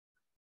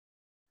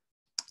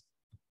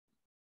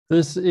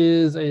This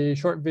is a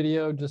short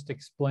video just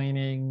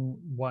explaining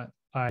what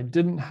I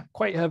didn't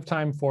quite have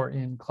time for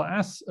in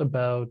class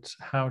about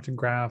how to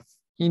graph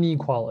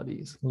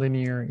inequalities,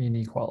 linear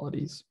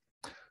inequalities.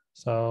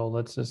 So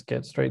let's just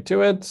get straight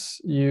to it.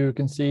 You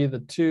can see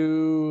the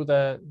two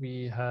that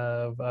we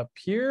have up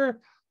here.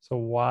 So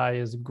y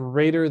is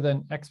greater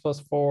than x plus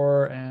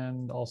 4,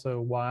 and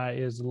also y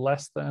is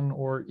less than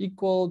or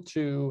equal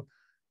to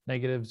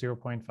negative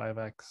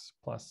 0.5x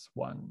plus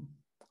 1.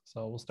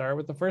 So we'll start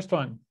with the first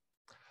one.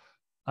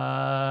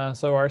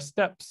 So our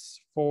steps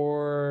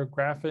for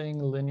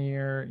graphing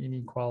linear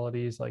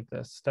inequalities like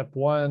this. Step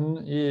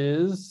one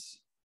is,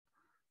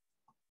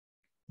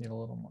 need a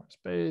little more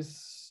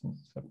space.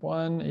 Step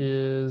one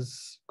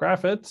is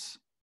graph it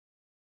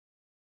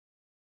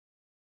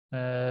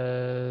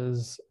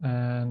as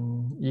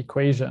an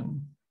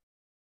equation.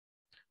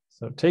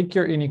 So take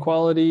your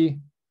inequality,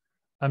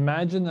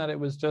 imagine that it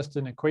was just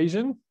an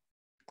equation.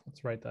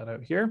 Let's write that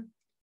out here.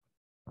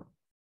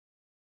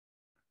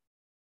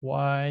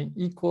 Y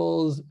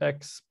equals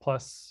x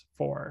plus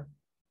 4.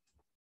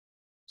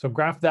 So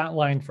graph that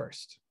line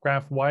first.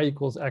 Graph y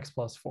equals x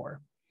plus 4.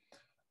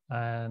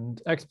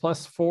 And x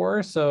plus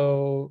 4,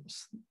 so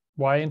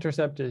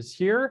y-intercept is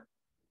here.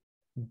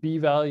 B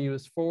value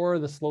is 4.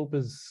 The slope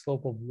is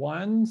slope of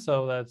 1.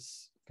 So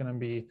that's going to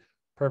be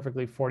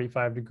perfectly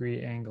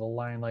 45-degree angle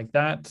line like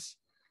that.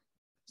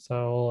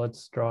 So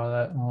let's draw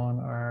that on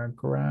our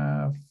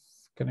graph.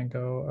 Going to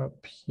go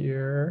up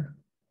here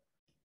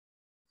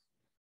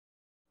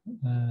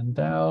and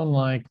down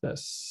like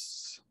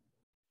this.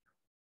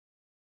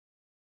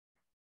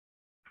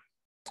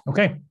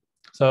 Okay,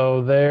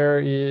 so there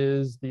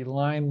is the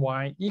line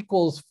y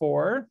equals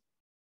 4.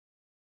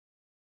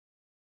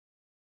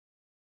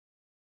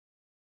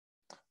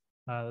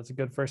 That's a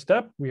good first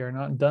step. We are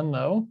not done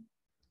though.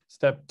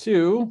 Step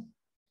 2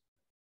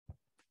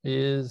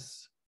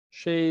 is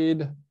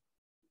shade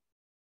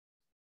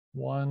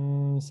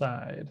one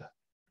side.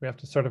 We have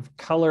to sort of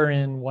color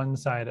in one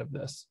side of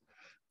this.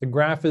 The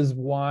graph is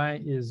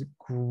y is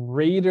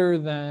greater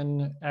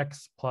than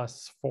x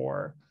plus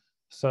 4.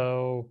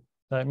 So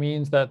that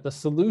means that the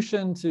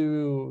solution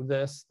to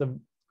this, the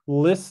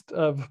list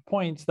of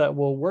points that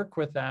will work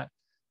with that,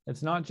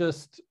 it's not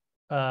just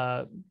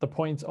the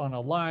points on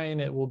a line,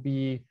 it will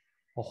be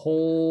a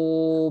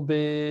whole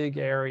big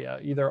area,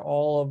 either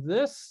all of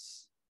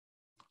this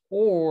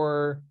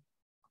or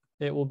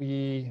it will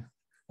be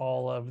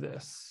all of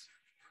this.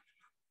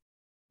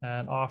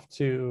 And off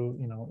to,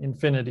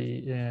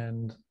 infinity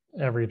in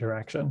every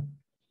direction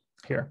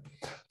here.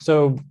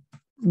 So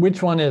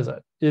which one is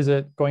it? Is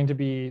it going to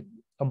be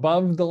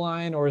above the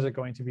line or is it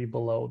going to be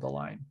below the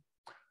line?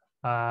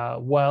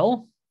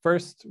 Well,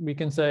 first we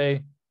can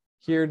say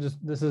here,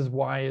 this is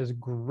y is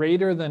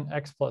greater than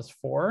x plus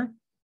 4.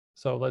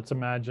 So let's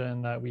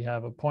imagine that we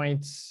have a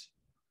point,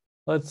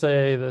 let's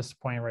say this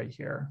point right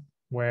here,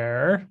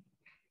 where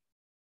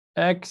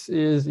x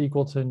is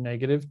equal to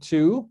negative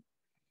 2.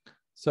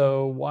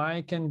 So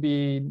y can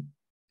be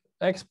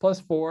x plus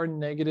 4,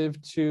 negative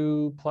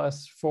 2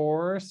 plus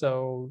 4.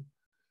 So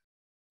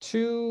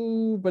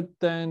 2, but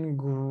then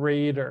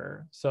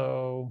greater.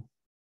 So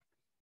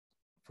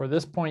for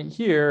this point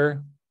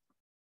here,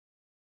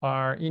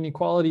 our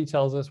inequality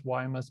tells us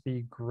y must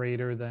be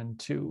greater than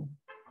 2.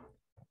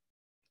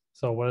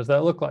 So what does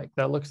that look like?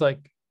 That looks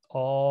like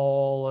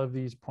all of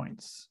these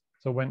points.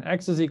 So when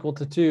x is equal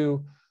to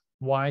 2,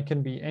 y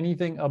can be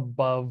anything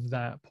above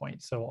that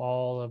point. So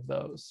all of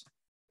those.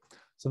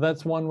 So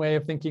that's one way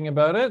of thinking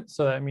about it.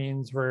 So that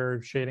means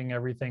we're shading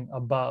everything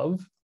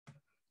above.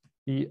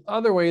 The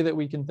other way that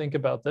we can think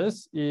about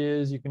this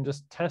is you can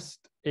just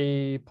test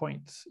a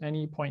point,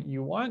 any point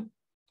you want.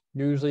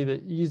 Usually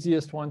the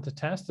easiest one to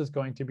test is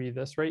going to be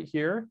this right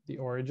here, the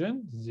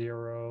origin,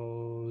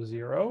 0,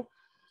 0.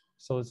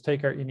 So let's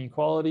take our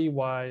inequality,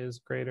 y is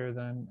greater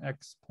than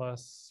x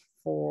plus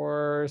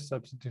 4,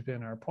 substitute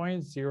in our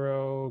point,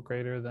 0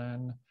 greater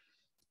than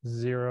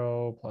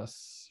 0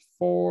 plus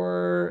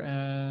 4,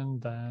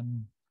 and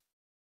then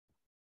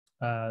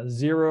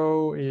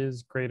 0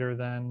 is greater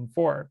than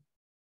 4.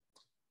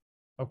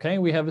 Okay,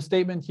 we have a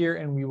statement here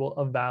and we will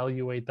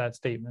evaluate that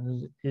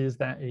statement. Is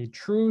that a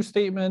true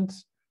statement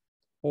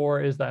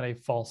or is that a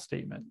false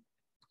statement?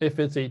 If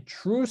it's a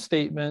true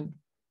statement,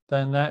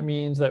 then that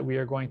means that we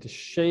are going to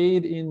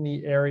shade in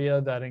the area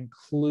that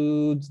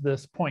includes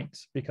this point,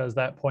 because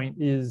that point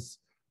is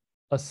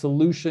a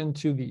solution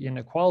to the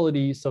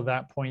inequality. So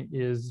that point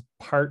is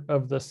part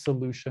of the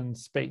solution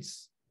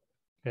space.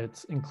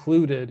 It's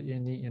included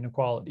in the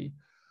inequality.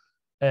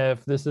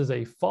 If this is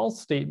a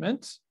false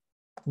statement,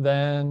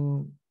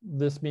 then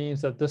this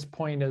means that this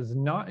point is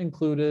not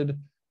included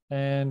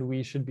and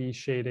we should be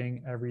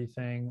shading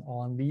everything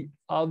on the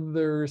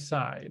other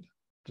side,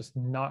 just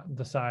not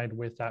the side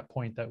with that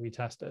point that we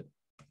tested.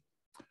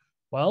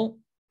 Well,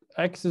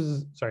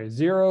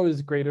 0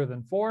 is greater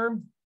than 4.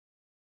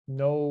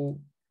 No,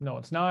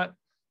 it's not.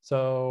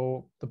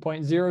 So the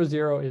point 0,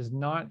 0 is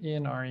not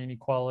in our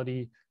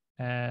inequality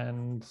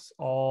and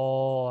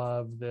all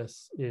of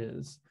this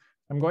is.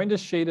 I'm going to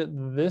shade it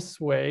this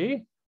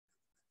way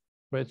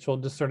which will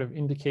just sort of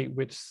indicate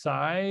which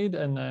side,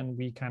 and then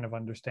we kind of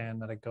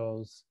understand that it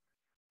goes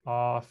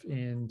off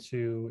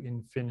into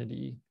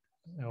infinity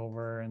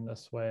over in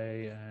this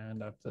way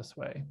and up this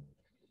way.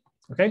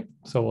 Okay,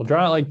 so we'll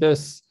draw it like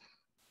this.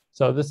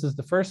 So this is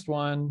the first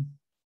one.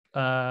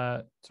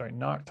 Sorry,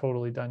 not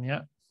totally done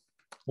yet.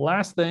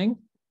 Last thing,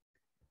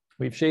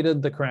 we've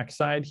shaded the correct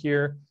side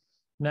here.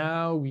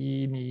 Now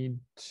we need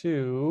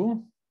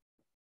to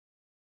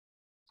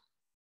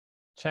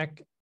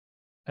check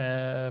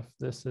if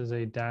this is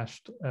a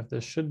dashed, if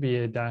this should be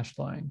a dashed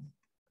line.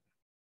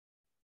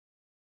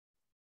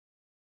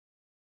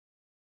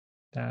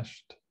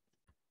 Dashed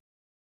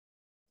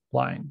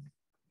line.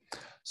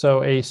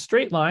 So a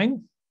straight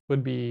line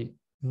would be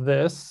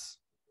this.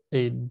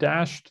 A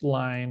dashed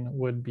line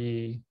would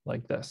be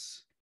like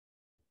this.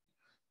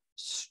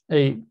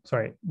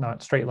 Sorry,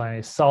 not straight line,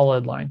 a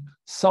solid line.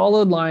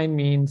 Solid line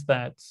means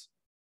that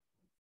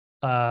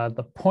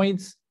the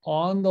points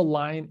on the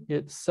line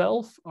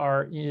itself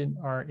are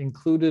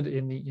included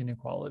in the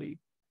inequality.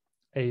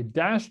 A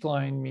dashed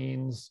line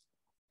means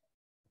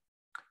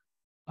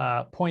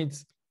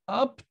points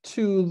up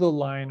to the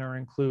line are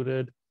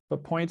included,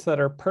 but points that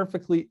are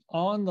perfectly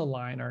on the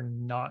line are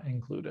not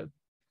included.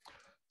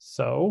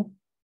 So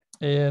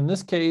in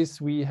this case,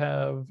 we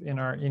have in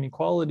our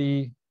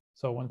inequality,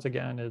 so once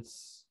again,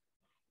 it's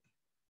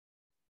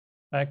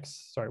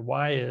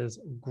y is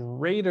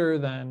greater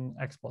than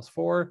x plus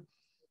 4.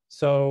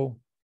 So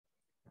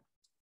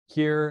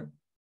here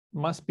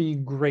must be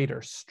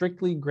greater,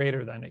 strictly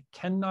greater than. It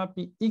cannot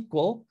be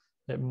equal,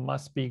 it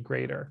must be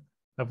greater.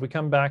 If we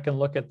come back and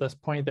look at this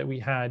point that we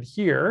had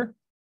here,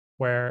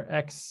 where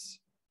x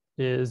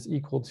is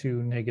equal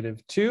to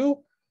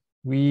 -2,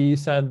 we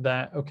said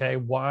that, okay,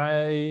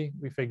 y,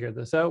 we figured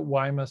this out,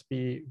 y must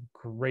be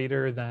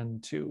greater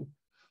than 2.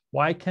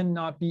 Y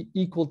cannot be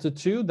equal to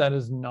 2. That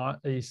is not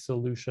a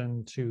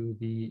solution to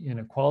the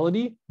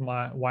inequality.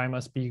 Y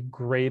must be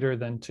greater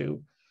than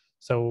 2.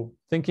 So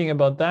thinking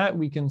about that,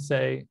 we can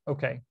say,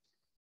 okay,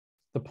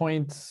 the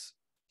points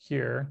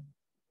here,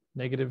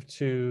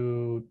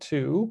 -2,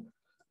 2,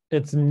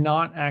 it's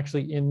not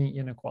actually in the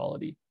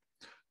inequality.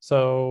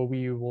 So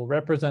we will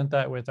represent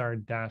that with our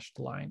dashed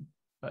line.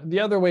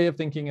 The other way of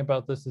thinking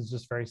about this is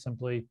just very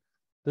simply,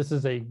 this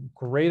is a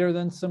greater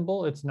than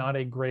symbol. It's not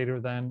a greater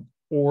than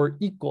or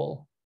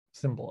equal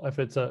symbol. If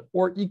it's a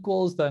or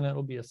equals, then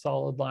it'll be a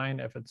solid line.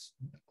 If it's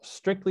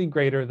strictly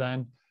greater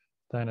than,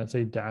 then it's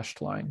a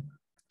dashed line.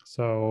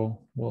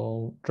 So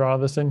we'll draw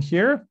this in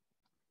here.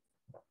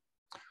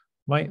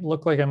 Might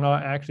look like I'm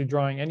not actually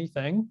drawing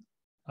anything.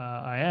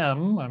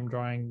 I'm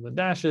drawing the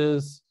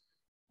dashes,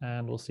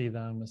 and we'll see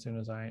them as soon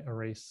as I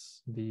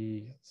erase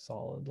the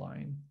solid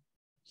line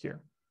here.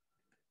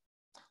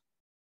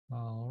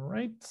 All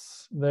right,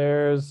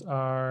 there's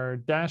our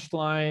dashed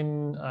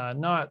line.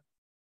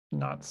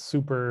 Not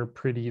super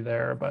pretty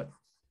there, but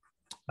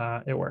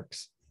it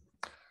works.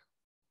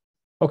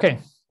 Okay,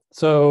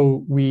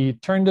 so we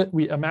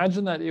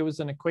imagined that it was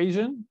an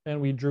equation and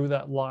we drew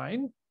that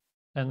line.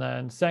 And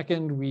then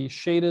second, we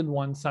shaded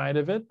one side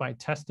of it by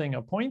testing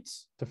a point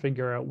to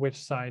figure out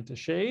which side to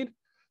shade.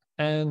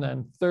 And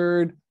then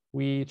third,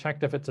 we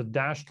checked if it's a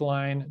dashed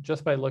line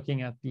just by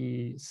looking at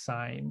the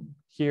sign.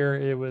 Here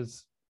it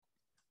was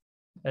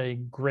a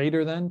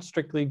greater than,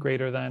 strictly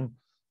greater than.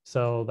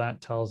 So that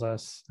tells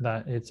us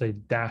that it's a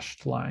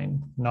dashed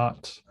line,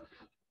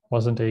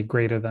 wasn't a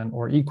greater than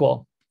or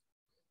equal.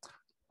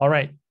 All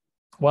right,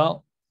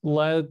 well,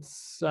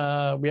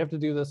 we have to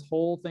do this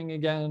whole thing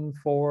again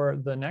for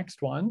the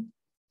next one.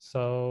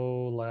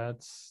 So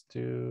let's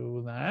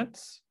do that.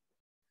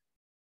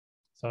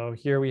 So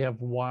here we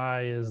have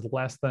y is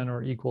less than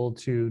or equal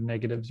to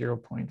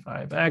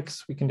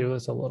 -0.5x. We can do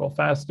this a little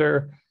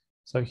faster.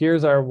 So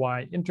here's our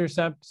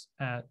y-intercept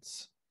at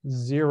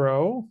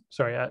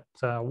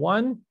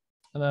 1.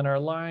 And then our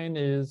line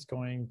is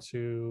going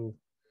to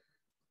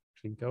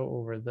actually go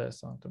over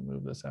this. I'll have to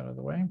move this out of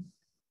the way.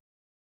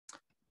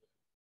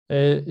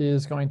 It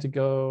is going to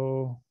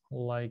go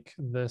like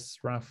this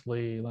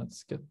roughly.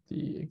 Let's get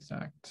the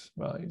exact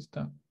values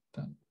done.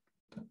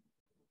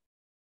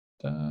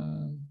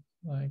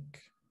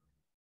 Like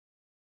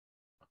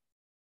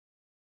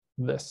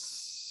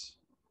this.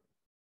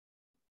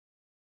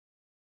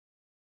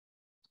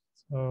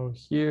 So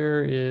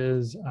here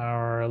is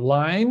our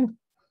line.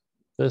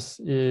 This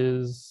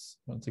is,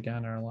 once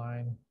again, our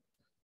line.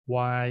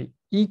 Y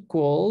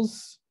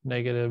equals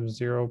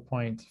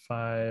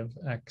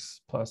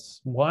 -0.5x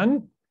plus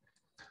 1.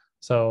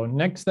 So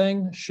next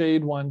thing,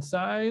 shade one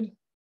side.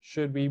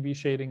 Should we be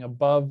shading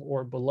above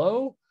or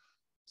below?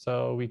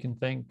 So we can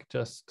think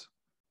just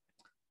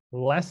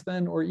less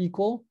than or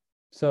equal.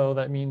 So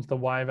that means the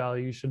y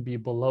value should be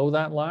below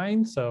that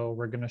line. So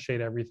we're going to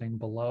shade everything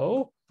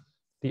below.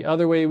 The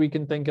other way we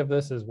can think of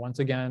this is, once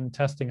again,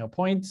 testing a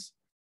point.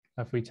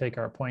 If we take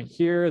our point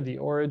here, the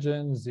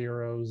origin,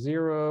 0,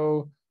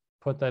 0,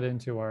 put that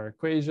into our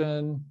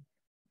equation.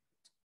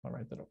 I'll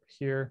write that over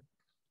here.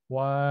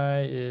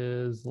 Y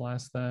is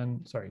less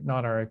than, sorry,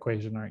 not our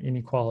equation, our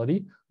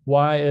inequality.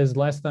 y is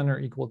less than or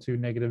equal to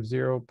negative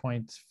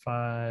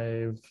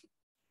 0.5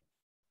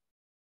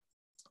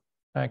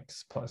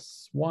 x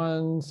plus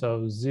 1,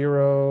 so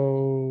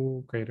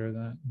 0 greater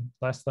than,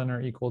 less than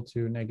or equal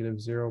to negative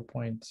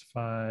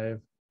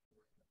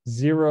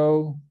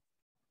 0.50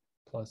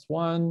 plus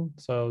 1,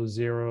 so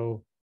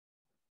 0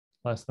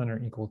 less than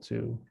or equal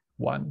to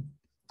 1.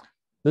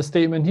 This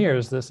statement here,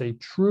 is this a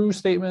true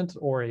statement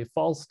or a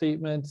false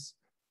statement?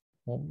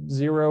 Well,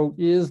 0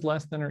 is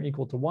less than or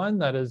equal to 1.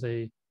 That is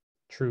a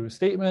true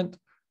statement.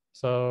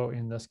 So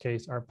in this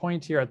case, our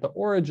point here at the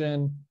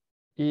origin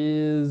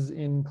is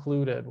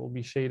included. We'll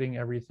be shading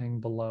everything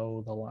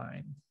below the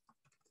line.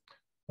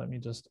 Let me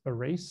just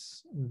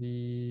erase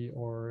the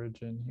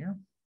origin here.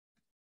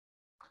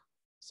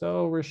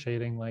 So we're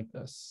shading like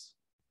this.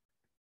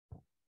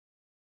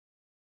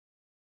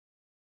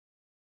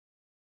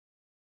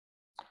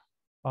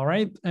 All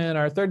right, and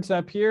our third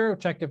step here,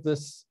 check if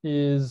this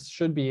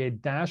should be a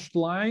dashed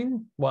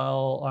line,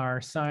 while our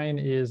sign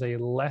is a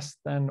less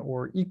than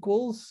or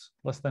equal.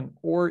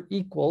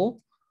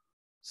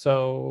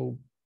 So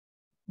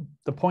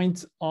the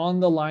points on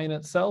the line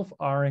itself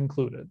are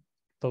included.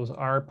 Those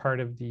are part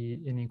of the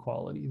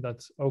inequality.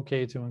 That's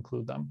okay to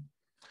include them.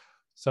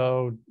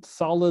 So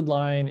solid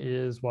line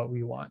is what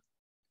we want.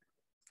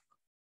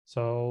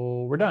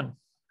 So we're done,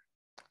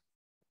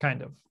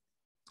 kind of.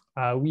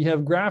 We have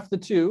graphed the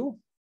two.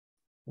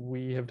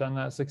 We have done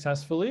that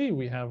successfully.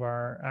 We have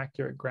our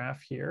accurate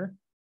graph here.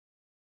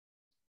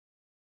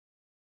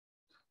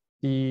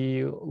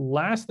 The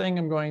last thing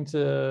I'm going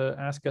to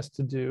ask us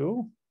to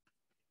do,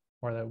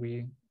 or that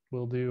we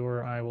will do,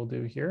 or I will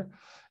do here,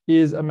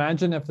 is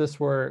imagine if this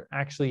were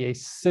actually a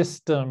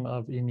system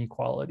of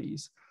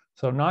inequalities.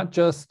 So not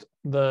just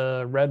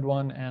the red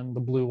one and the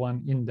blue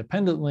one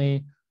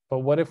independently, but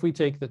what if we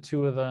take the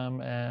two of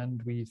them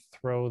and we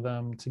throw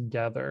them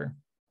together?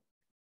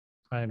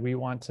 And we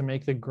want to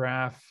make the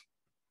graph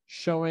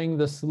showing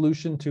the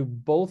solution to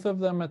both of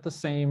them at the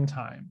same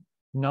time,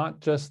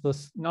 not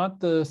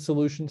the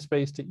solution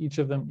space to each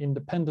of them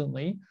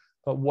independently,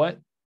 but what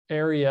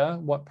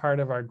part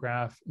of our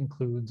graph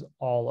includes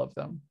all of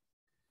them.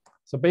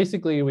 So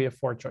basically we have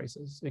 4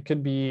 choices. It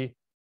could be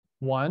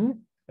 1,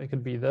 it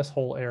could be this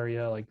whole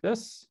area like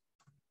this.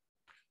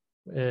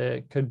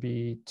 It could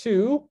be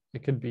 2,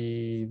 it could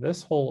be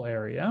this whole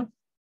area.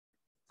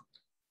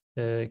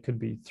 It could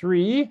be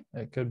 3,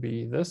 it could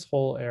be this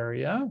whole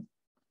area,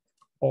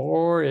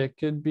 or it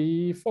could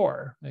be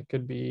 4, it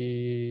could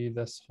be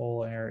this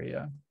whole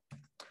area.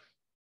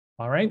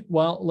 All right,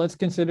 well, let's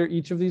consider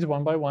each of these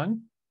one by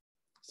one.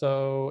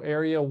 So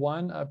area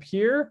 1 up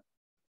here.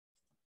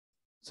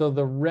 So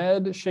the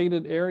red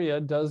shaded area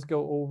does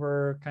go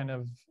over kind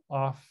of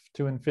off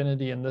to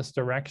infinity in this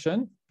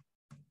direction,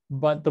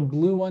 but the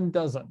blue one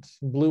doesn't.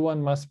 Blue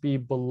one must be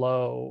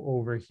below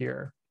over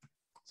here.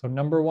 So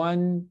number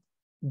 1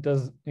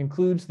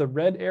 includes the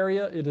red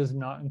area. It does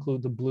not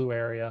include the blue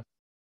area.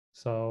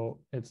 So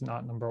it's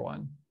not number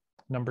 1.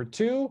 Number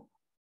 2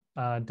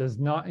 does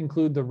not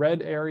include the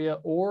red area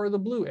or the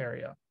blue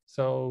area.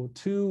 So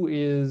 2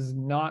 is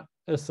not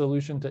a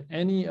solution to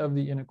any of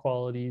the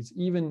inequalities,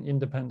 even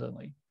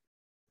independently.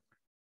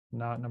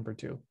 Not number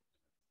 2.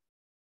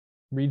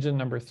 Region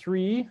number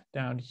 3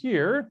 down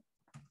here,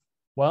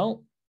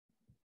 well,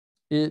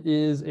 it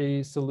is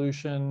a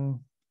solution.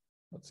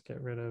 Let's get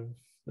rid of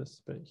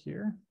this bit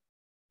here.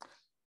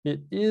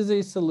 It is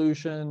a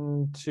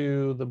solution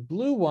to the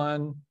blue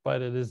one,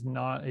 but it is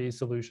not a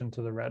solution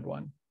to the red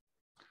one.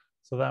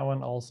 So that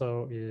one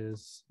also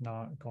is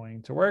not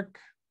going to work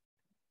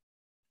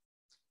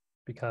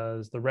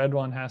because the red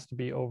one has to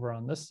be over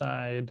on this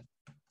side,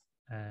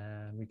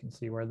 and we can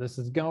see where this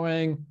is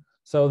going.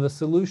 So the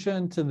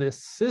solution to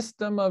this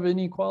system of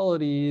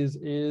inequalities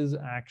is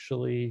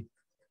actually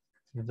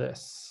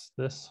this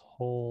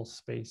whole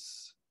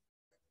space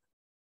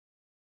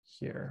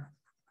here.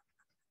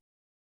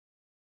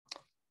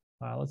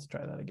 Let's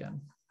try that again.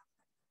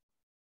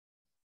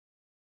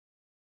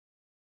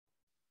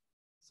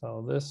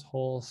 So this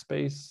whole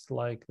space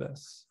like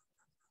this,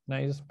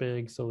 nice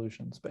big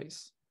solution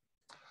space.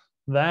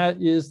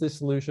 That is the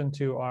solution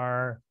to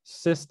our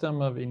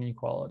system of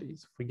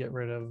inequalities. If we get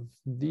rid of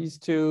these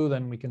two,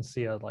 then we can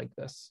see it like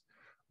this.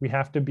 We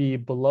have to be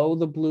below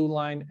the blue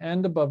line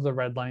and above the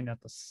red line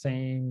at the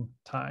same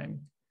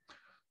time.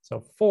 So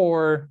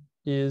 4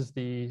 is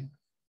the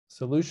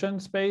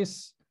solution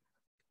space.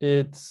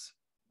 It's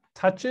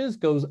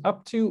goes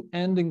up to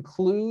and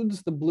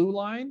includes the blue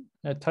line.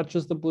 It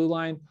touches the blue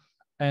line,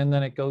 and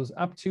then it goes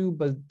up to,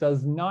 but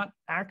does not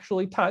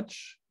actually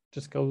touch,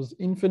 just goes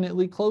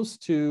infinitely close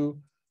to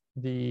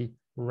the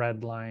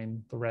red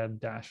line, the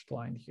red dashed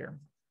line here.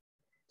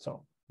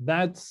 So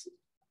that's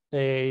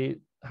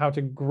how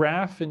to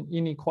graph an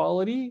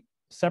inequality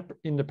separate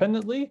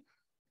independently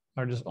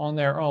or just on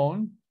their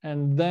own,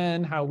 and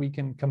then how we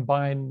can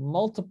combine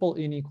multiple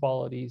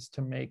inequalities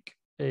to make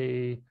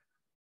a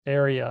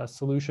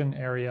solution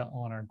area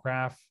on our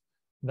graph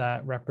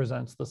that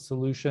represents the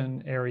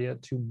solution area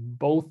to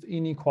both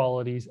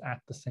inequalities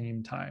at the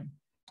same time,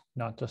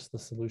 not just the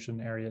solution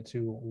area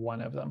to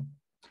one of them.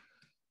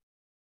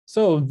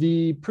 So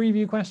the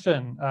preview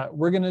question,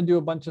 we're going to do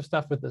a bunch of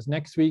stuff with this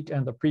next week,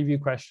 and the preview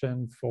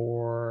question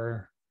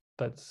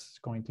that's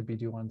going to be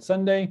due on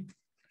Sunday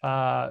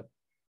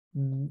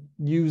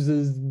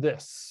uses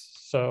this.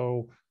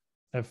 So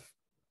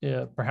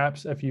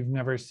perhaps if you've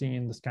never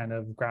seen this kind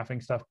of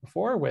graphing stuff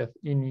before with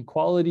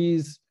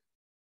inequalities,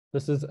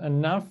 this is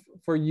enough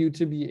for you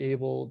to be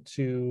able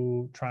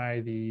to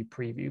try the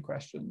preview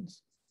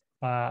questions.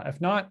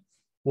 If not,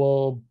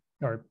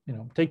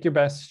 take your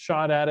best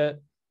shot at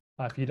it.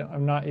 If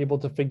I'm not able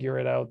to figure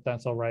it out,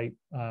 that's all right.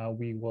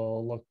 We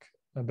will look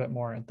a bit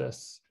more at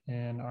this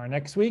in our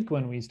next week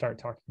when we start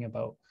talking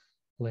about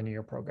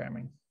linear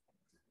programming.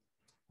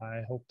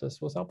 I hope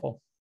this was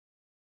helpful.